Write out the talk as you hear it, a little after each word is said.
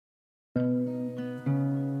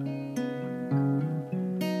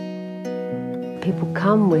people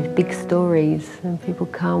come with big stories and people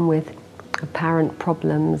come with apparent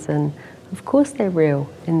problems, and of course they're real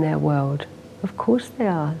in their world. Of course they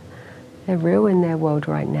are. They're real in their world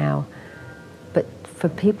right now. But for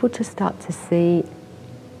people to start to see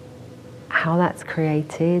how that's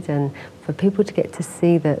created, and for people to get to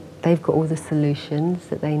see that they've got all the solutions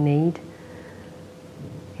that they need,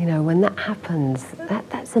 you know, when that happens,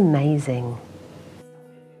 that's amazing.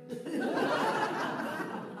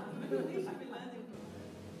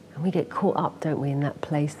 And we get caught up, don't we, in that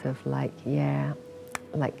place of like, yeah,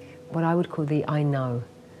 like what I would call the I know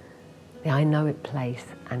it place.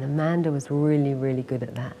 And Amanda was really, really good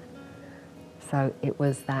at that. So it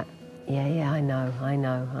was that, yeah, I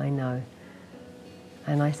know.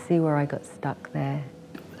 And I see where I got stuck there.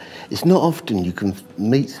 It's not often you can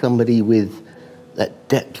meet somebody with that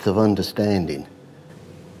depth of understanding.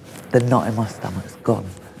 The knot in my stomach's gone.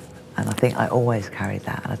 And I think I always carried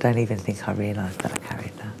that, and I don't even think I realised that I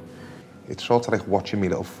carried that. It's sort of like watching my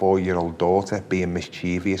little 4-year-old daughter being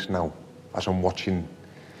mischievous now, as I'm watching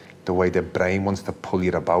the way their brain wants to pull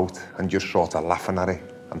you about and just sort of laughing at it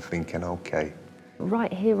and thinking, okay.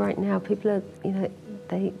 Right here, right now, people are, you know,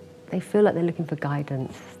 they feel like they're looking for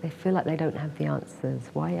guidance. They feel like they don't have the answers.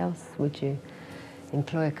 Why else would you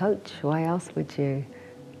employ a coach? Why else would you,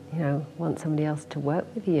 you know, want somebody else to work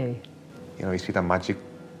with you? You know, you see that magic.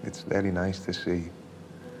 It's very nice to see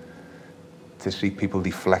people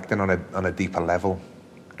deflecting on a deeper level,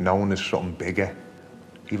 knowing there's something bigger.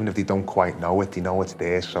 Even if they don't quite know it, they know it's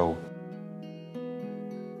there, so.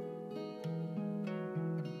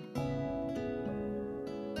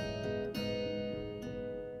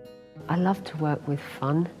 I love to work with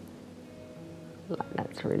fun.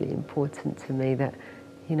 That's really important to me, that,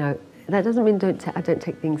 you know, that doesn't mean I don't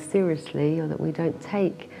take things seriously, or that we don't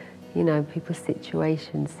take, you know, people's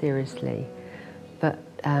situations seriously. But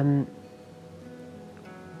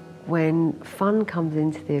when fun comes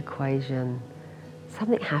into the equation,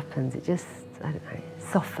 something happens. It just, I don't know, it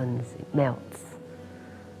softens, it melts.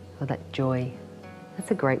 Or that joy.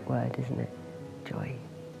 That's a great word, isn't it? Joy.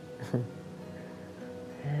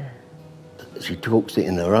 Yeah. She talks it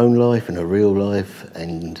in her own life, in her real life,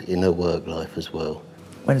 and in her work life as well.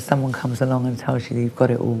 When someone comes along and tells you you've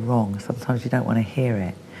got it all wrong, sometimes you don't want to hear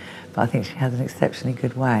it. But I think she has an exceptionally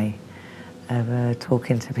good way of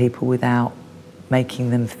talking to people without making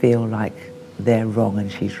them feel like they're wrong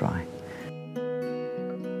and she's right.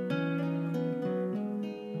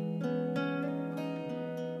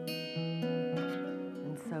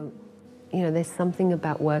 And so, you know, there's something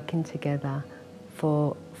about working together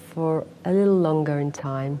for a little longer in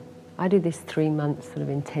time. I do this 3-month sort of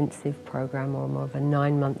intensive program, or more of a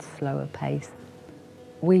 9-month slower pace.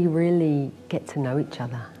 We really get to know each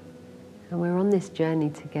other. And we're on this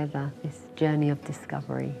journey together, this journey of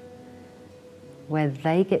discovery, where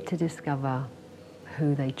they get to discover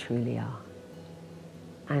who they truly are.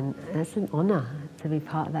 And it's an honour to be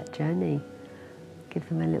part of that journey. Give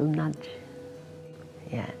them a little nudge.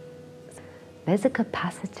 Yeah. There's a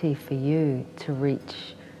capacity for you to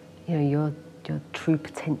reach, you know, your true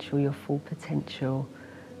potential, your full potential.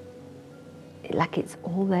 Like it's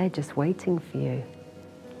all there just waiting for you.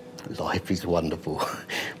 Life is wonderful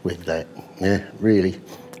with that. Yeah, really.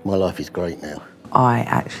 My life is great now. I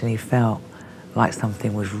actually felt like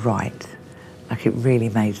something was right, like it really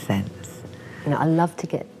made sense. You know, I love to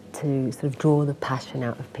get to sort of draw the passion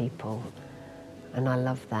out of people, and I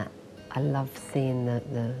love that. I love seeing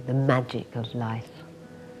the magic of life.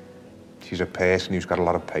 She's a person who's got a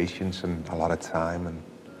lot of patience and a lot of time, and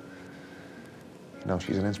you know,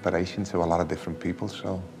 she's an inspiration to a lot of different people,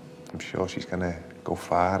 so I'm sure she's going to go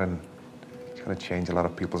far and she's going to change a lot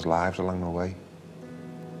of people's lives along the way.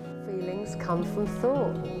 Feelings come from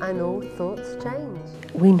thought, and all thoughts change.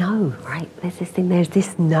 We know, right? There's this thing, there's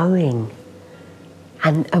this knowing.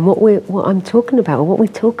 And what I'm talking about, or what we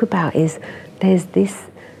talk about, is there's this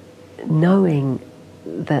knowing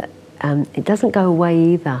that it doesn't go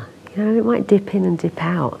away either. You know, it might dip in and dip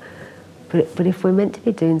out, but if we're meant to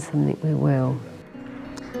be doing something, we will.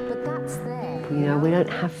 But that's there. You know, we don't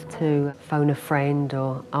have to phone a friend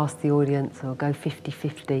or ask the audience or go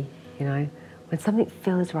 50-50, you know. When something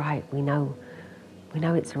feels right, we know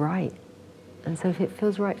it's right. And so if it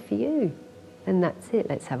feels right for you, then that's it.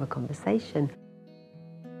 Let's have a conversation.